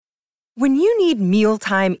When you need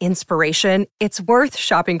mealtime inspiration, it's worth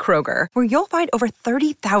shopping Kroger, where you'll find over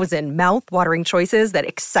 30,000 mouth-watering choices that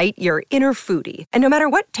excite your inner foodie. And no matter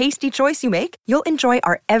what tasty choice you make, you'll enjoy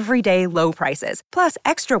our everyday low prices, plus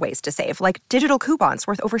extra ways to save, like digital coupons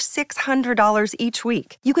worth over $600 each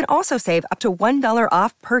week. You can also save up to $1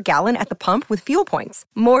 off per gallon at the pump with fuel points.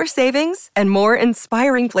 More savings and more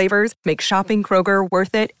inspiring flavors make shopping Kroger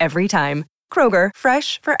worth it every time. Kroger,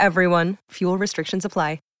 fresh for everyone. Fuel restrictions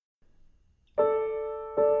apply.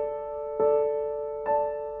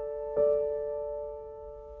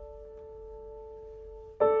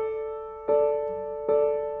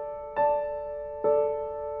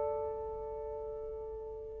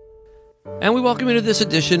 And we welcome you to this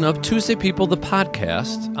edition of Tuesday People, the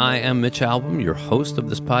podcast. I am Mitch Albom, your host of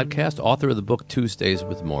this podcast, author of the book Tuesdays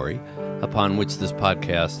with Morrie, upon which this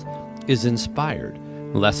podcast is inspired.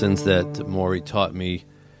 Lessons that Morrie taught me,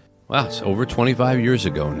 well, it's over 25 years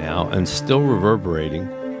ago now, and still reverberating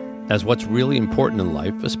as what's really important in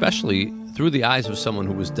life, especially through the eyes of someone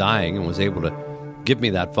who was dying and was able to give me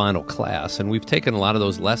that final class. And we've taken a lot of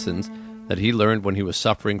those lessons that he learned when he was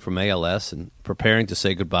suffering from ALS and preparing to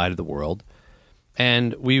say goodbye to the world.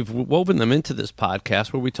 And we've woven them into this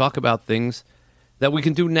podcast where we talk about things that we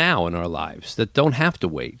can do now in our lives that don't have to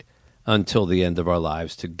wait until the end of our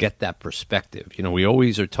lives to get that perspective. You know, we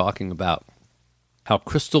always are talking about how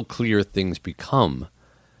crystal clear things become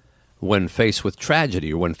when faced with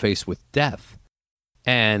tragedy or when faced with death.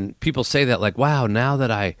 And people say that like, wow, now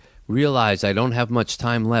that I realize I don't have much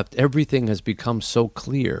time left, everything has become so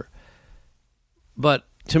clear. But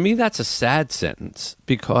to me, that's a sad sentence,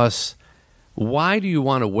 because why do you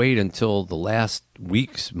want to wait until the last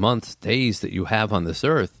weeks, months, days that you have on this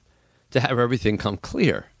earth to have everything come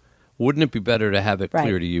clear? Wouldn't it be better to have it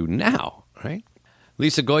clear to you now, right?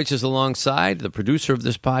 Lisa Goich is alongside, the producer of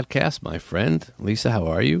this podcast, my friend. Lisa, how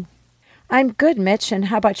are you? I'm good, Mitch, and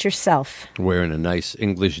how about yourself? Wearing a nice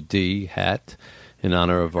English D hat in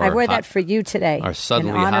honor of our... I wear that for you today. Our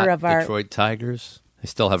suddenly hot Detroit Tigers. They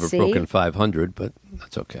still have a broken 500, but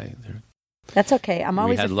that's okay. That's okay. I'm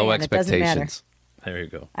always a fan. We had low expectations. It doesn't matter. There you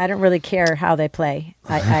go. I don't really care how they play.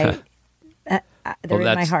 They're in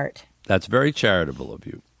my heart. That's very charitable of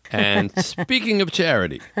you. And speaking of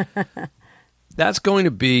charity, that's going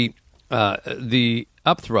to be the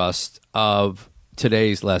upthrust of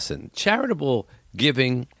today's lesson. Charitable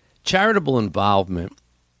giving, charitable involvement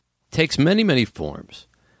takes many, many forms.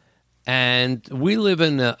 And we live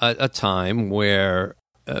in a time where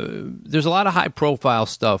there's a lot of high-profile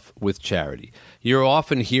stuff with charity. You're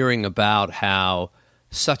often hearing about how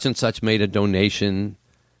such and such made a donation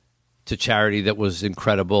to charity that was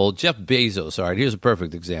incredible. Jeff Bezos, all right, here's a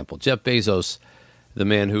perfect example. Jeff Bezos, the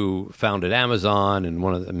man who founded Amazon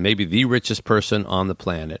and maybe the richest person on the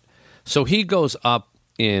planet. So he goes up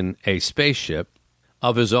in a spaceship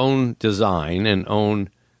of his own design and own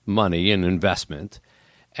money and investment,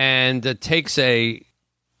 and takes a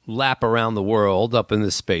lap around the world up in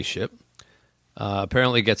this spaceship.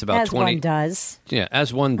 Apparently gets about as one does. Yeah,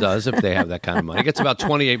 as one does if they have that kind of money. Gets about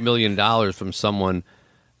 $28 million from someone,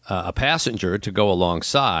 a passenger, to go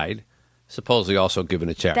alongside, supposedly also given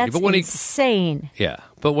to charity. That's insane. Yeah,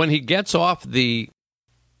 but when he gets off the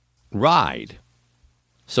ride,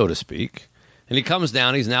 so to speak, and he comes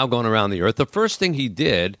down, he's now going around the earth. The first thing he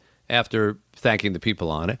did after thanking the people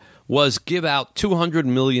on it was give out $200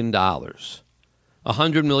 million.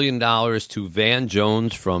 $100 million to Van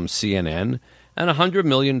Jones from CNN, and $100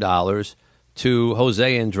 million to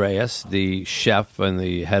Jose Andres, the chef and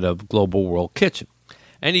the head of Global World Kitchen.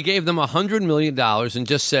 And he gave them $100 million and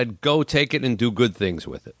just said, go take it and do good things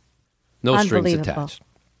with it. No strings attached.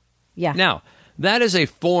 Yeah. Now, that is a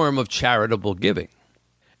form of charitable giving.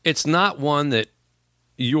 It's not one that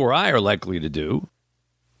you or I are likely to do,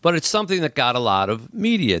 but it's something that got a lot of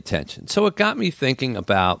media attention. So it got me thinking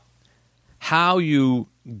about how you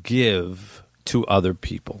give to other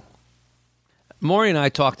people. Morrie and I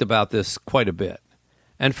talked about this quite a bit.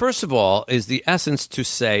 And first of all is the essence to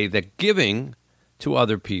say that giving to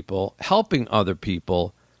other people, helping other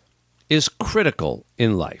people, is critical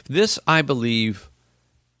in life. This, I believe,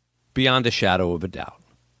 beyond a shadow of a doubt.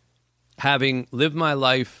 Having lived my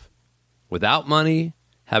life without money,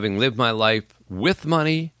 having lived my life with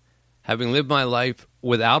money, having lived my life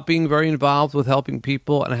without being very involved with helping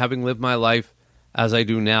people, and having lived my life, as I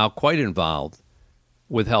do now, quite involved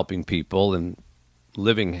with helping people and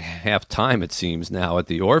living half time, it seems, now at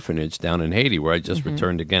the orphanage down in Haiti, where I just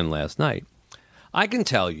returned again last night. I can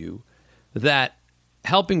tell you that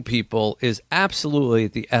helping people is absolutely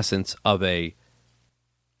at the essence of a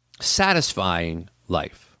satisfying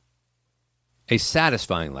life. a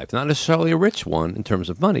satisfying life, not necessarily a rich one in terms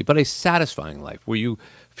of money, but a satisfying life where you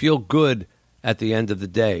feel good at the end of the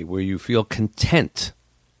day, where you feel content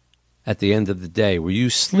at the end of the day, where you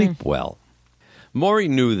sleep well. Morrie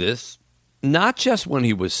knew this, not just when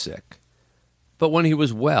he was sick, but when he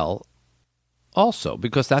was well also,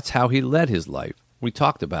 because that's how he led his life. We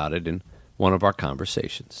talked about it in one of our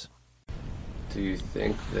conversations. Do you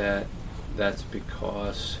think that that's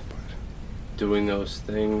because doing those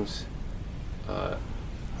things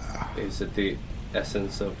is at the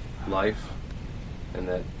essence of life, and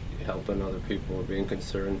that helping other people or being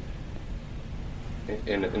concerned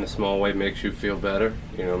in a small way makes you feel better,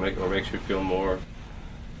 or makes you feel more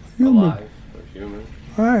alive or human?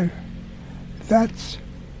 Right. That's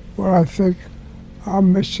what I think our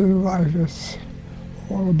mission in life is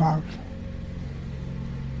all about.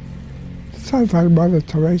 It sounds like Mother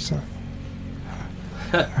Teresa.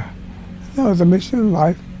 No, the mission in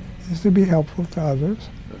life is to be helpful to others,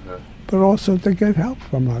 but also to get help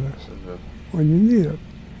from others when you need it,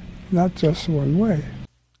 not just one way.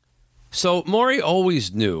 So Morrie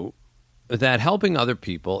always knew that helping other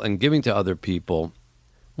people and giving to other people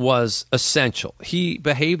was essential. He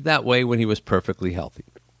behaved that way when he was perfectly healthy.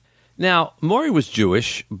 Now, Morrie was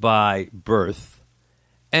Jewish by birth,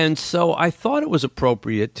 and so I thought it was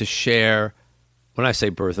appropriate to share. When I say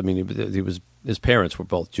birth, I mean his parents were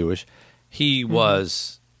both Jewish. He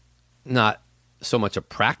was not so much a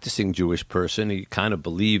practicing Jewish person. He kind of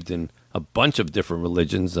believed in a bunch of different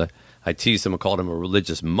religions. I teased him and called him a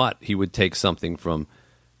religious mutt. He would take something from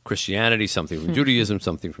Christianity, something from Judaism,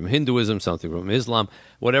 something from Hinduism, something from Islam,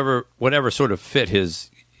 whatever sort of fit his,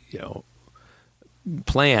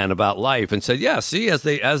 plan about life, and said, "Yeah, see, as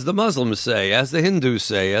the Muslims say, as the Hindus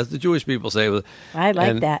say, as the Jewish people say." I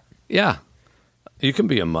like that. Yeah, you can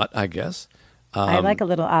be a mutt, I guess. I like a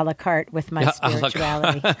little a la carte with my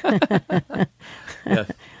spirituality. Yeah.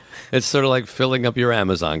 It's sort of like filling up your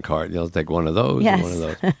Amazon cart. You'll take one of those and one of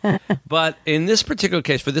those. But in this particular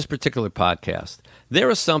case, for this particular podcast, there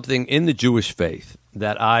is something in the Jewish faith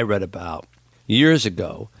that I read about years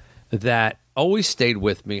ago that always stayed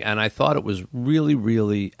with me, and I thought it was really,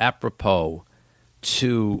 really apropos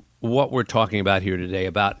to what we're talking about here today,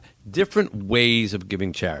 about different ways of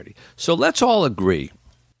giving charity. So let's all agree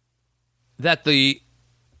that the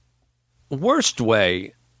worst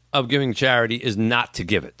way of giving charity is not to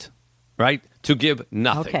give it, right? To give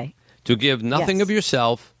nothing. Okay. To give nothing of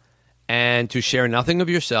yourself, and to share nothing of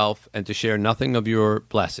yourself, and to share nothing of your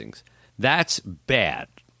blessings. That's bad.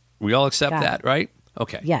 We all accept that, right?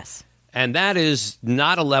 Okay. Yes. And that is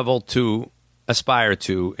not a level to aspire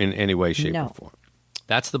to in any way, shape, or form.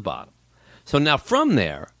 That's the bottom. So now from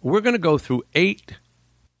there, we're going to go through 8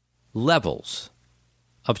 levels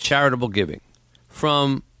of charitable giving.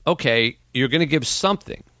 From, okay, you're going to give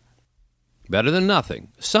something, better than nothing,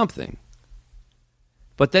 something.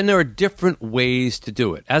 But then there are different ways to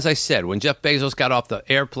do it. As I said, when Jeff Bezos got off the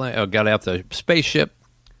airplane, or got off the spaceship,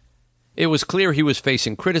 it was clear he was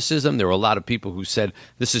facing criticism. There were a lot of people who said,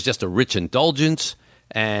 this is just a rich indulgence,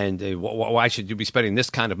 and why should you be spending this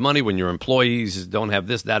kind of money when your employees don't have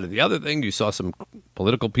this, that, or the other thing? You saw some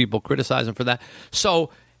political people criticize him for that. So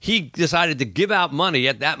he decided to give out money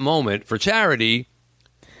at that moment for charity.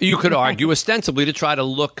 You could argue ostensibly to try to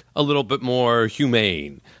look a little bit more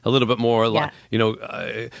humane, a little bit more like,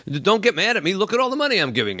 don't get mad at me. Look at all the money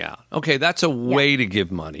I'm giving out. Okay, that's a way to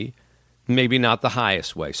give money, maybe not the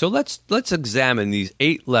highest way. So let's examine these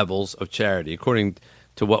 8 levels of charity according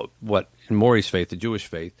to what in Morrie's faith, the Jewish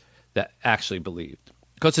faith, that actually believed.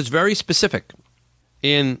 Because it's very specific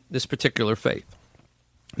in this particular faith.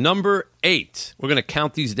 Number 8, we're going to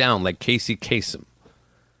count these down like Casey Kasem.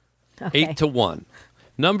 Okay. 8 to 1.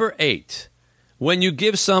 Number 8, when you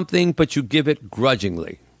give something, but you give it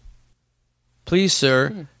grudgingly. Please,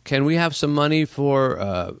 sir, can we have some money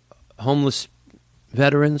for homeless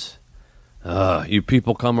veterans? You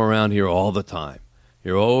people come around here all the time.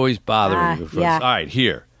 You're always bothering me. All right,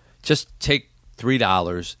 here. Just take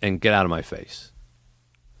 $3 and get out of my face.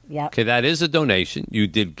 Yep. Okay, that is a donation. You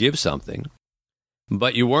did give something,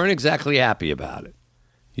 but you weren't exactly happy about it.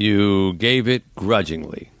 You gave it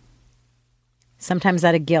grudgingly. Sometimes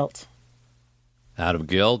out of guilt. Out of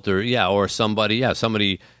guilt, or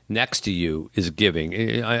somebody next to you is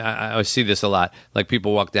giving. I see this a lot. Like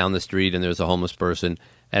people walk down the street and there's a homeless person,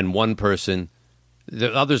 and one person,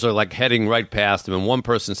 the others are like heading right past them, and one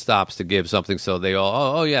person stops to give something, so they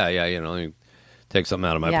all, let me take something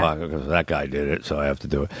out of my pocket because that guy did it, so I have to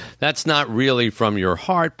do it. That's not really from your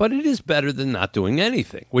heart, but it is better than not doing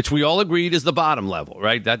anything, which we all agreed is the bottom level,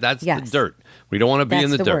 right? That's the dirt. We don't want to be in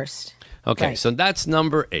the dirt. Worst. Okay, right. So that's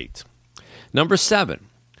number 8. Number 7,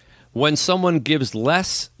 when someone gives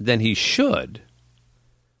less than he should,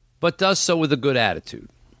 but does so with a good attitude.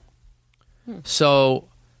 So,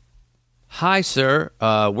 hi, sir.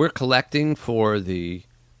 We're collecting for the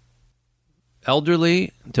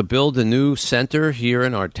elderly to build a new center here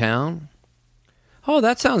in our town. Oh,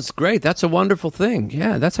 that sounds great. That's a wonderful thing.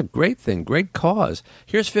 Yeah, that's a great thing. Great cause.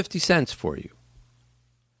 Here's 50 cents for you.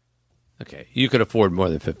 Okay, you could afford more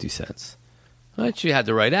than 50 cents. But you had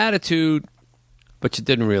the right attitude, but you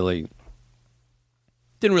didn't really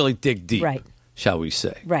dig deep, Right. Shall we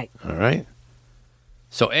say. Right. All right?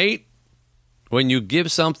 So 8, when you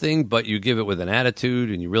give something, but you give it with an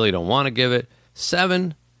attitude and you really don't want to give it.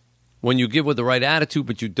 7, when you give with the right attitude,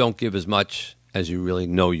 but you don't give as much as you really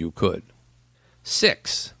know you could.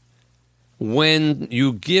 6, when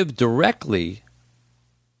you give directly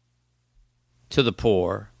to the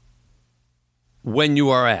poor when you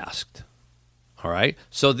are asked. All right?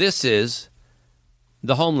 So this is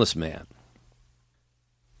the homeless man.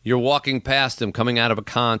 You're walking past him coming out of a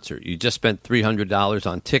concert. You just spent $300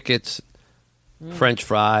 on tickets, French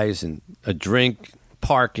fries, and a drink,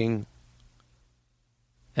 parking.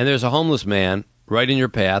 And there's a homeless man right in your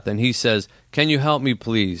path, and he says, "Can you help me,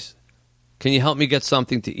 please? Can you help me get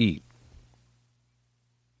something to eat?"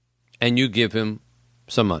 And you give him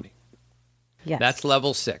some money. Yes. That's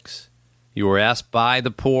level 6. You were asked by the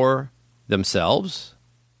poor themselves,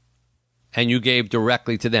 and you gave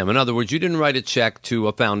directly to them. In other words, you didn't write a check to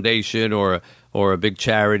a foundation or a big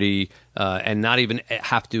charity and not even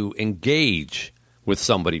have to engage with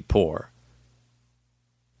somebody poor,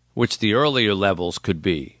 which the earlier levels could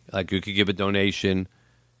be. Like you could give a donation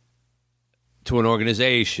to an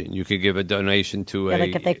organization. You could give a donation to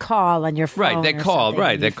like if they call on your phone. Right, they call.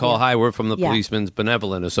 Right, they call. Hi, we're from the Policemen's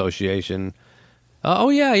Benevolent Association. Oh,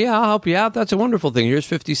 yeah, I'll help you out. That's a wonderful thing. Here's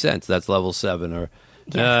 50 cents. That's level 7. Or,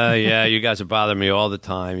 yeah, you guys are bothering me all the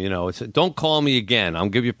time. You know, don't call me again. I'll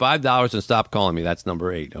give you $5 and stop calling me. That's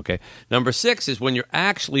number 8, okay? Number 6 is when you're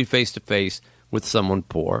actually face-to-face with someone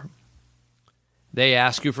poor. They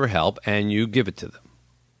ask you for help, and you give it to them.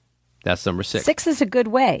 That's number 6. 6 is a good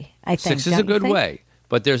way, I think. 6 is a good way,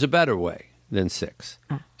 but there's a better way than 6.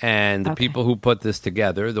 And the people who put this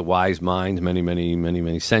together, the wise minds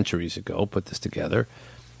many centuries ago put this together,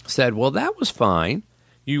 said, well, that was fine.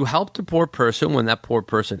 You helped a poor person when that poor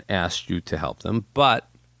person asked you to help them, but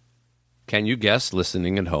can you guess,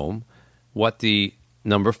 listening at home, what the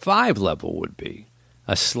number 5 level would be?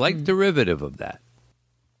 A slight derivative of that.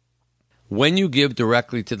 When you give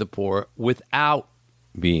directly to the poor without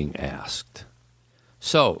being asked.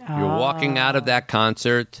 So you're walking out of that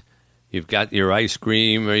concert, you've got your ice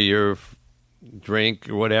cream or your drink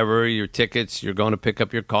or whatever, your tickets, you're going to pick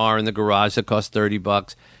up your car in the garage that costs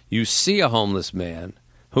 $30. You see a homeless man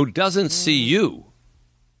who doesn't see you,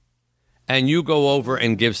 and you go over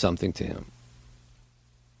and give something to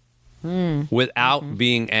him without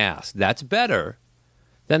being asked. That's better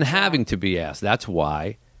than having to be asked. That's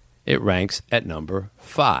why it ranks at number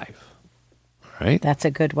 5. Right? That's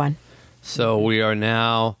a good one. So we are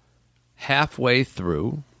now halfway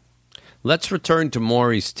through. Let's return to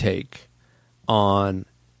Maury's take on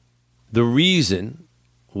the reason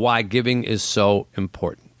why giving is so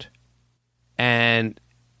important. And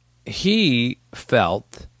he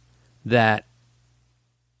felt that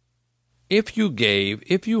if you gave,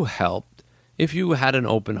 if you helped, if you had an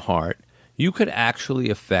open heart, you could actually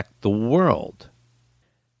affect the world.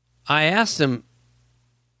 I asked him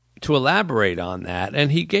to elaborate on that,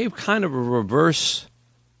 and he gave kind of a reverse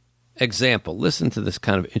example. Listen to this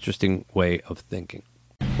kind of interesting way of thinking.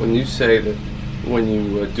 When you say that when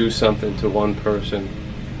you do something to one person,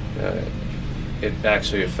 it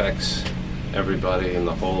actually affects everybody in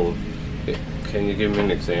the whole, can you give me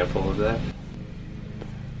an example of that?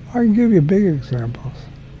 I can give you big examples.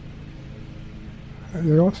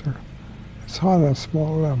 They also, it's on a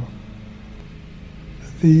small level.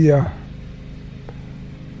 The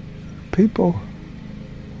people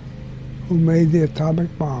who made the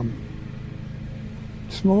atomic bomb,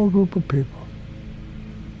 small group of people,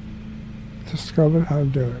 discovered how to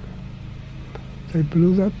do it. They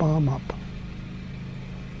blew that bomb up,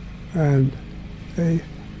 and they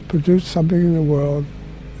produced something in the world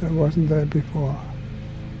that wasn't there before.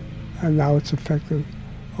 And now it's affected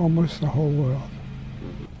almost the whole world.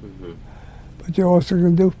 But you're also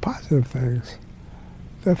going to do positive things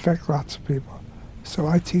that affect lots of people. So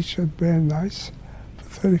I teach at Brandeis for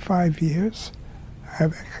 35 years. I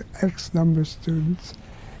have X number of students,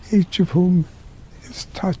 each of whom is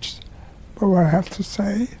touched by what I have to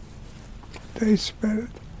say. They spread it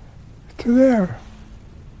to their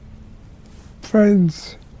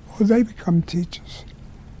friends, or they become teachers,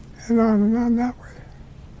 and on that way.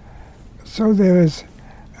 So there is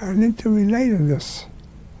an interrelatedness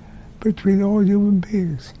between all human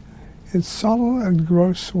beings in subtle and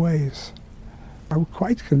gross ways. I'm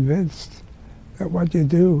quite convinced that what you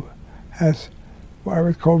do has what I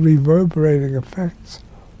would call reverberating effects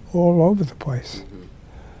all over the place.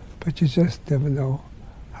 But you just never know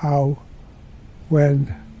how,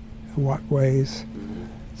 when, in what ways,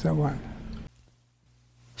 so on.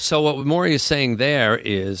 So what Morrie is saying there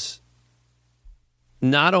is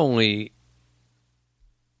not only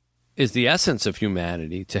is the essence of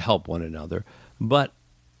humanity to help one another, but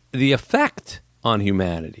the effect on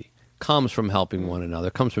humanity comes from helping one another,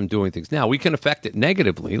 comes from doing things. Now, we can affect it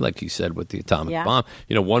negatively, like he said with the atomic bomb.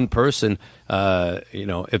 You know, one person,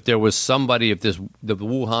 if there was somebody, if the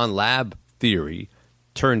Wuhan lab theory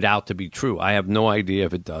turned out to be true, I have no idea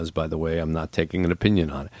if it does, by the way. I'm not taking an opinion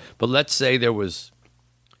on it. But let's say there was,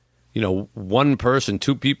 one person,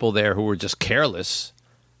 two people there who were just careless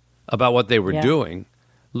about what they were doing.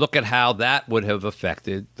 Look at how that would have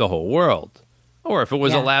affected the whole world. Or if it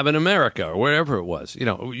was a lab in America or wherever it was.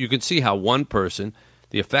 You can see how one person,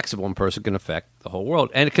 the effects of one person can affect the whole world.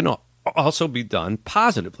 And it can also be done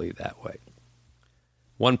positively that way.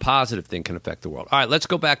 One positive thing can affect the world. All right, let's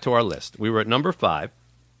go back to our list. We were at number 5.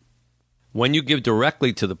 When you give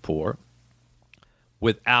directly to the poor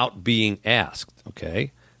without being asked,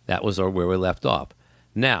 okay? That was where we left off.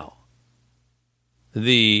 Now,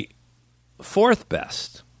 the 4th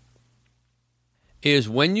best is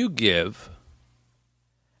when you give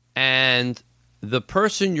and the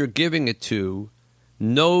person you're giving it to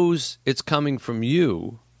knows it's coming from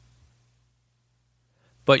you,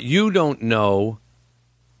 but you don't know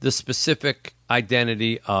the specific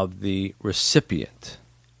identity of the recipient.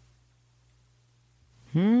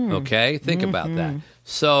 Okay? Think about that.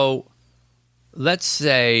 So let's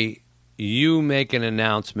say you make an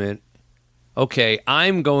announcement, okay,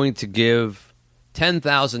 I'm going to give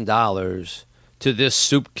 $10,000 to this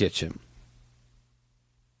soup kitchen.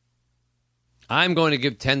 I'm going to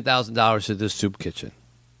give $10,000 to this soup kitchen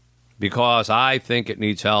because I think it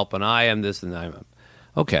needs help and I am this and I am.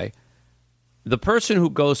 Okay. The person who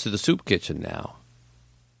goes to the soup kitchen now,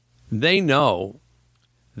 they know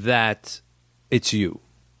that it's you.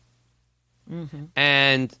 Mm-hmm.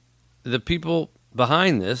 And the people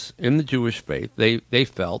behind this in the Jewish faith, they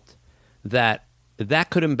felt that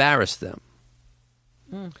could embarrass them.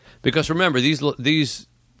 Because remember, these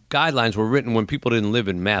guidelines were written when people didn't live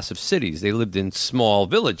in massive cities. They lived in small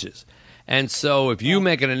villages. And so if you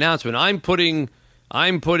make an announcement, I'm putting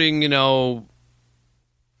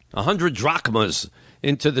 100 drachmas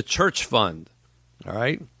into the church fund, all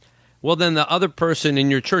right? Well, then the other person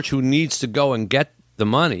in your church who needs to go and get the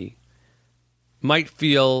money might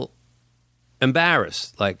feel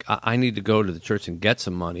embarrassed. Like, I need to go to the church and get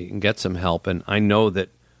some money and get some help, and I know that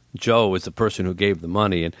Joe is the person who gave the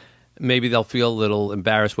money, and maybe they'll feel a little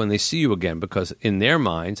embarrassed when they see you again because in their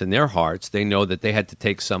minds and their hearts, they know that they had to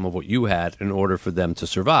take some of what you had in order for them to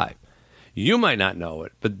survive. You might not know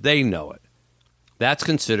it, but they know it. That's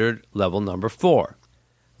considered level number 4.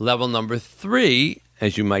 Level number 3,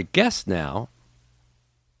 as you might guess now,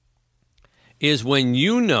 is when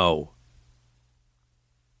you know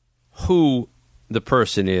who the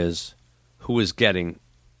person is who is getting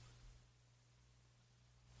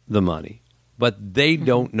the money, but they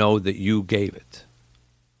don't know that you gave it.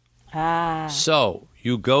 So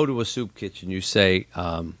you go to a soup kitchen, you say,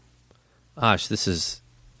 "Gosh, this is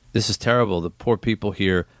terrible. The poor people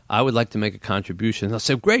here. I would like to make a contribution." They'll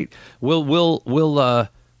say, "Great, we'll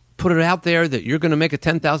put it out there that you're going to make a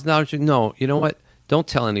 $10,000." No, you know what? Don't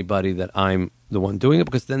tell anybody that I'm the one doing it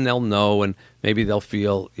because then they'll know and maybe they'll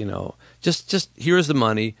feel, just here's the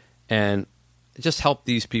money and just help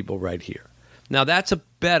these people right here. Now, that's a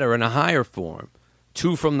better and a higher form,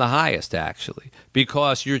 2 from the highest, actually,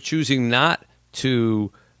 because you're choosing not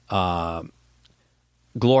to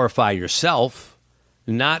glorify yourself,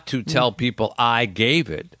 not to tell people I gave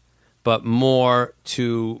it, but more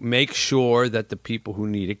to make sure that the people who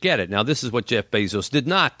need it get it. Now, this is what Jeff Bezos did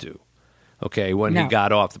not do, okay, when he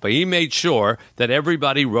got off the plane. He made sure that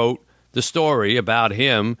everybody wrote the story about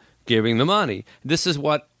him giving the money. This is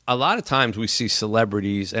what a lot of times we see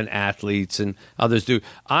celebrities and athletes and others do.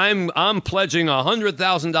 I'm pledging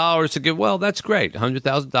 $100,000 to give. Well, that's great.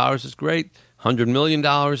 $100,000 is great. $100 million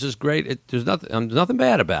is great. There's nothing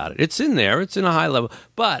bad about it. It's in there. It's in a high level.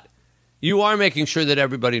 But you are making sure that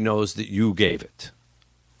everybody knows that you gave it.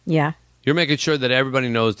 Yeah. You're making sure that everybody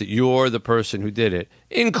knows that you're the person who did it,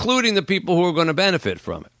 including the people who are going to benefit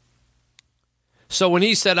from it. So when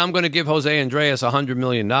he said, I'm going to give Jose Andres $100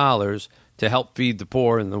 million to help feed the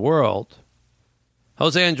poor in the world,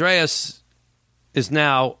 Jose Andres is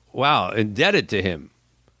now indebted to him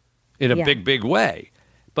in a big, big way.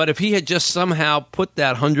 But if he had just somehow put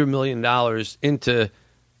that $100 million into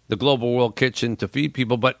the Global World Kitchen to feed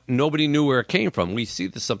people, but nobody knew where it came from. We see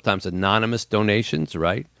this sometimes, anonymous donations,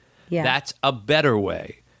 right? Yeah. That's a better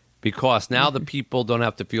way, because now the people don't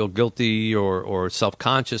have to feel guilty or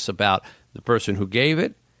self-conscious about the person who gave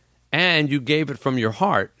it, and you gave it from your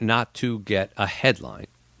heart, not to get a headline.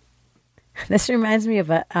 This reminds me of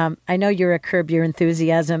I know you're a Curb Your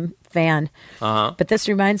Enthusiasm fan, but this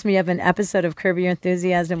reminds me of an episode of Curb Your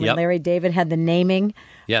Enthusiasm when Larry David had the naming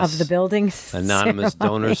of the buildings. Anonymous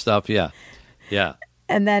donor stuff, yeah.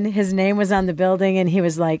 And then his name was on the building, and he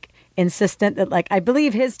was like insistent that, like, I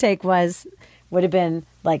believe his take would have been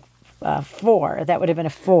like 4. That would have been a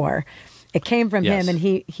 4. It came from him, and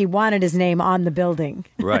he wanted his name on the building.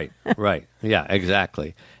 Right. Yeah,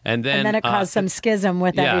 exactly. And then it caused some schism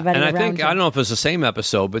with everybody and around I think, him. I don't know if it was the same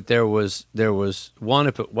episode, but there was one,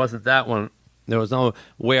 if it wasn't that one, there was no,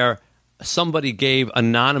 where somebody gave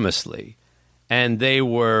anonymously, and they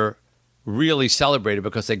were really celebrated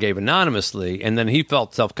because they gave anonymously, and then he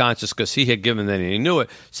felt self-conscious because he had given, then he knew it.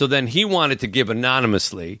 So then he wanted to give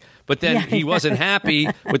anonymously, but then he wasn't happy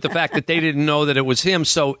with the fact that they didn't know that it was him.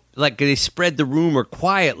 So like they spread the rumor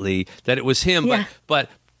quietly that it was him, but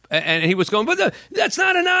and he was going, but that's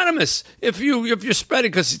not anonymous. If you're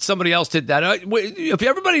spreading because somebody else did that, if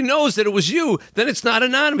everybody knows that it was you, then it's not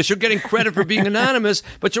anonymous. You're getting credit for being anonymous,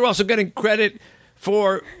 but you're also getting credit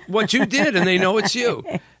for what you did, and they know it's you.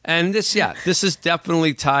 And this is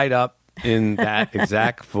definitely tied up in that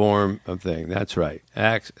exact form of thing. That's right.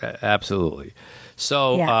 Absolutely.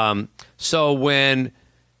 So, so when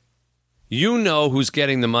you know who's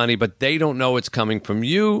getting the money, but they don't know it's coming from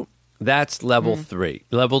you, that's level 3.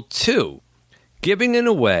 Level 2, giving in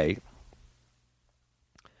a way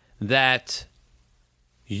that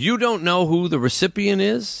you don't know who the recipient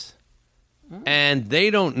is, and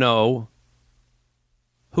they don't know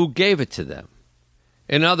who gave it to them.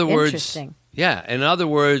 In other words,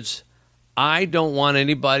 I don't want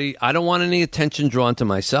any attention drawn to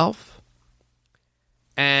myself,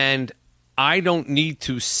 and I don't need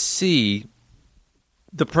to see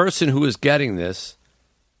the person who is getting this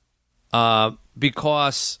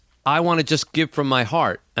because I want to just give from my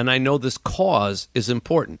heart, and I know this cause is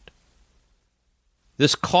important.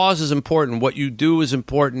 This cause is important. What you do is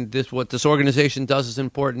important. What this organization does is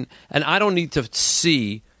important. And I don't need to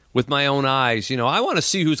see with my own eyes. I want to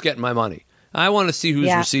see who's getting my money. I want to see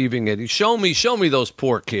who's receiving it. Show me those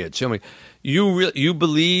poor kids. Show me. You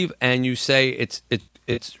believe, and you say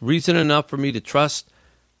it's reason enough for me to trust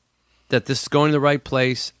that this is going to the right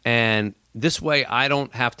place. And this way, I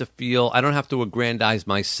don't have to aggrandize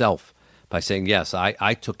myself by saying, yes,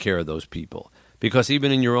 I took care of those people. Because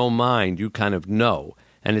even in your own mind, you kind of know.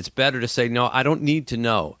 And it's better to say, no, I don't need to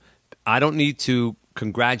know. I don't need to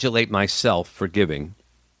congratulate myself for giving.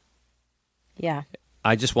 Yeah.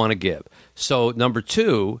 I just want to give. So number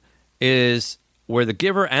 2 is where the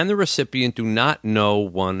giver and the recipient do not know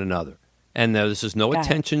one another. And this is no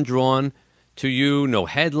attention drawn to you, no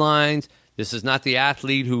headlines. This is not the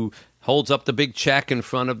athlete who holds up the big check in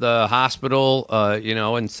front of the hospital,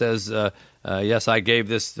 and says, yes, I gave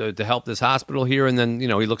this to help this hospital here. And then, he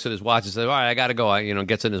looks at his watch and says, all right, I got to go.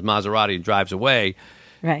 Gets in his Maserati and drives away.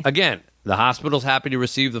 Right. Again, the hospital's happy to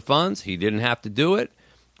receive the funds. He didn't have to do it.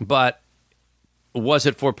 But was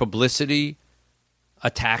it for publicity, a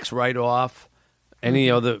tax write-off, any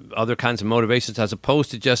other kinds of motivations, as opposed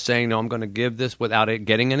to just saying, no, I'm going to give this without it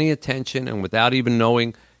getting any attention and without even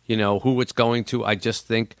knowing, who it's going to. I just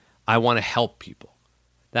think I want to help people.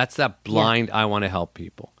 That's that blind, I want to help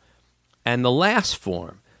people. And the last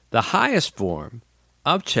form, the highest form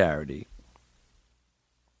of charity,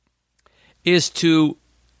 is to,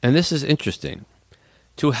 and this is interesting,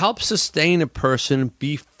 to help sustain a person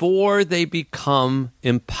before they become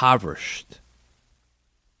impoverished.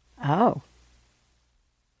 Oh.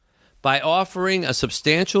 By offering a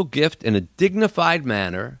substantial gift in a dignified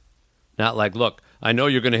manner, not like, look, I know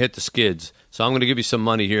you're going to hit the skids, so I'm going to give you some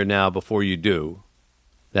money here now before you do.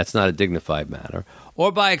 That's not a dignified manner.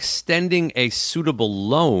 Or by extending a suitable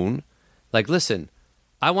loan, like, listen,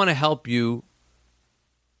 I want to help you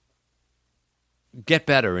get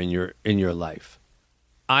better in your life.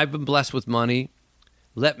 I've been blessed with money.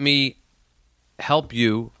 Let me help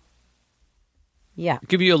you. Yeah.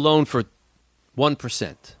 Give you a loan for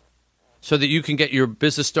 1% so that you can get your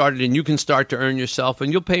business started and you can start to earn yourself,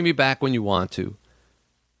 and you'll pay me back when you want to.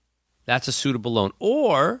 That's a suitable loan.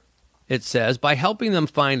 Or, it says, by helping them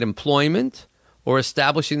find employment or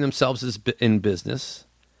establishing themselves in business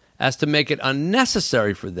as to make it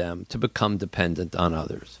unnecessary for them to become dependent on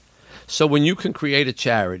others. So when you can create a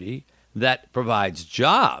charity that provides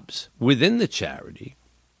jobs within the charity,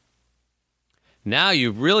 now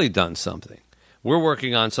you've really done something. We're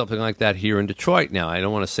working on something like that here in Detroit now. I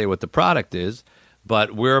don't want to say what the product is,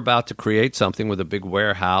 but we're about to create something with a big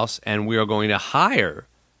warehouse, and we are going to hire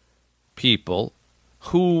people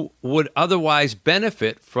who would otherwise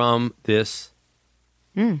benefit from this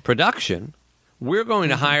production. We're going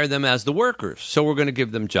to hire them as the workers. So we're going to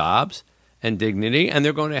give them jobs and dignity, and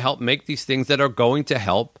they're going to help make these things that are going to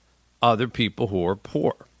help other people who are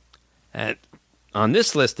poor. And on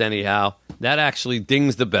this list, anyhow, that actually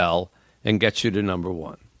dings the bell and gets you to number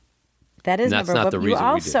one. That is number one. That's not the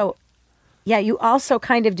reason we did it. Yeah, you also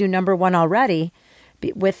kind of do number one already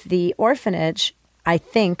with the orphanage, I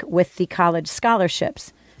think, with the college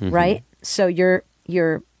scholarships, right? So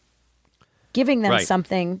you're giving them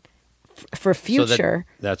something for future.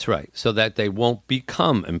 So that's right. So that they won't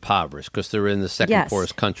become impoverished because they're in the second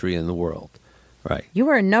poorest country in the world. Right. You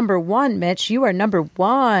are number one, Mitch. You are number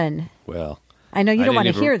one. Well, I know you don't want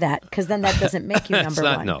to hear that because then that doesn't make you number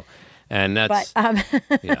one. No. And that's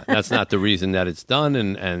that's not the reason that it's done,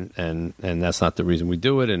 and that's not the reason we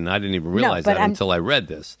do it. And I didn't even realize that until I read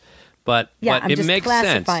this. But it makes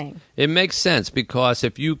sense. It makes sense because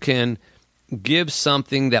if you can give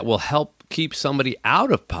something that will help keep somebody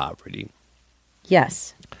out of poverty,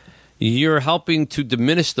 yes, you're helping to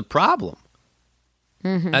diminish the problem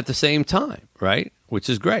at the same time, right? Which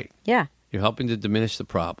is great. Yeah, you're helping to diminish the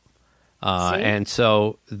problem, and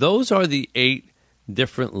so those are the 8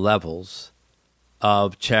 different levels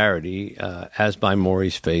of charity, as by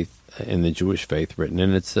Maury's Faith in the Jewish Faith written,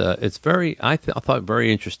 and it's very I thought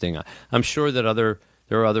very interesting. I'm sure that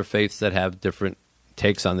there are other faiths that have different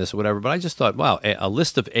takes on this or whatever, but I just thought, wow, a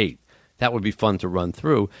list of 8 that would be fun to run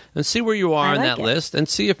through and see where you are on that list, and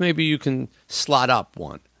see if maybe you can slot up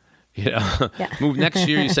one. Move next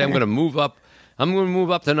year. You say I'm going to move up. I'm going to move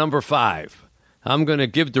up to number 5. I'm going to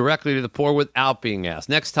give directly to the poor without being asked.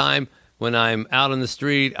 Next time, when I'm out on the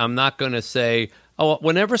street, I'm not going to say, oh,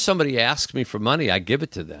 whenever somebody asks me for money, I give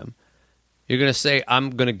it to them. You're going to say,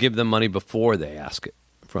 I'm going to give them money before they ask it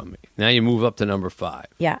from me. Now you move up to number 5.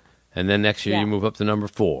 Yeah. And then next year you move up to number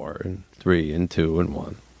 4 and 3 and 2 and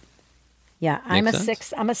 1. Yeah, I'm a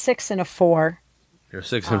 6. I'm a 6 and a 4. You're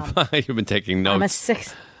 6 and 5. You've been taking notes. I'm a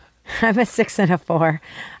 6. I'm a 6 and a 4.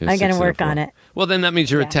 I'm going to work on it. Well, then that means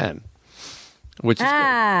you're a 10. Which is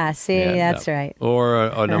good. See, that's right. Or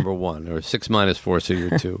a number 1, or 6 minus 4, so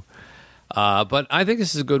you're 2. But I think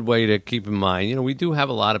this is a good way to keep in mind. We do have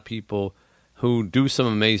a lot of people who do some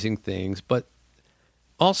amazing things, but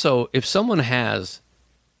also if someone has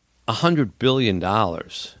 $100 billion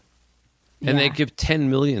and they give $10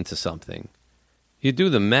 million to something, you do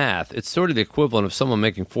the math. It's sort of the equivalent of someone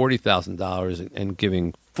making $40,000 and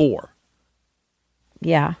giving 4.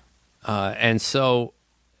 Yeah. And so,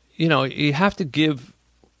 you have to give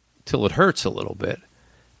till it hurts a little bit,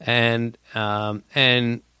 and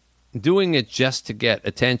doing it just to get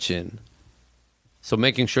attention. So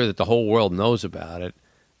making sure that the whole world knows about it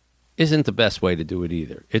isn't the best way to do it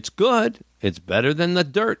either. It's good. It's better than the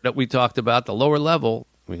dirt that we talked about, the lower level,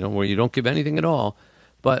 where you don't give anything at all.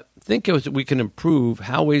 But think of we can improve,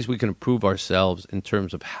 ways we can improve ourselves in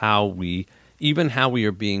terms of how we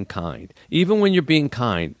are being kind. Even when you're being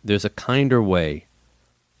kind, there's a kinder way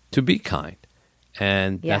to be kind.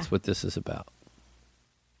 And that's what this is about.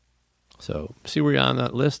 So see where you're on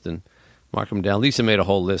that list and mark them down. Lisa made a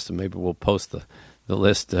whole list, and maybe we'll post the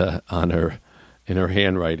list in her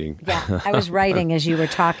handwriting. Yeah, I was writing as you were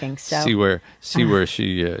talking. So see where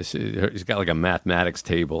she's got like a mathematics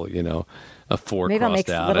table, a 4 crossed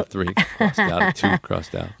out, a 3 crossed out, a 2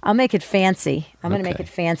 crossed out. I'll make it fancy. I'm going to make it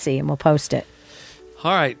fancy, and we'll post it.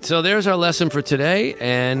 All right, so there's our lesson for today,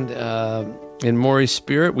 and in Maury's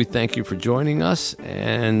spirit, we thank you for joining us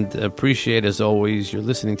and appreciate, as always, you're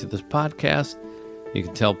listening to this podcast. You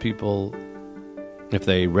can tell people if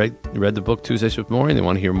they read the book Tuesdays with Maury and they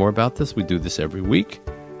want to hear more about this. We do this every week.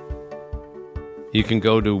 You can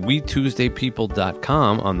go to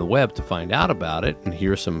WeTuesdayPeople.com on the web to find out about it and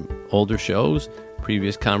hear some older shows,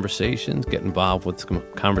 previous conversations, get involved with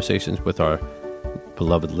conversations with our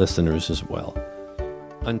beloved listeners as well.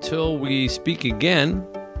 Until we speak again,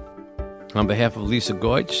 on behalf of Lisa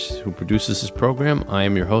Goetsch, who produces this program, I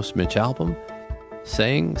am your host, Mitch Albom,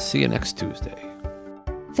 saying see you next Tuesday.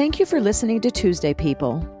 Thank you for listening to Tuesday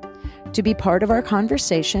People. To be part of our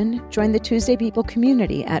conversation, join the Tuesday People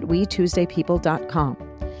community at WeTuesdayPeople.com.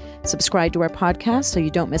 Subscribe to our podcast so you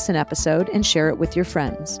don't miss an episode, and share it with your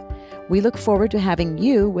friends. We look forward to having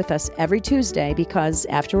you with us every Tuesday because,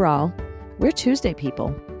 after all, we're Tuesday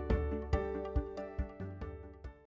People.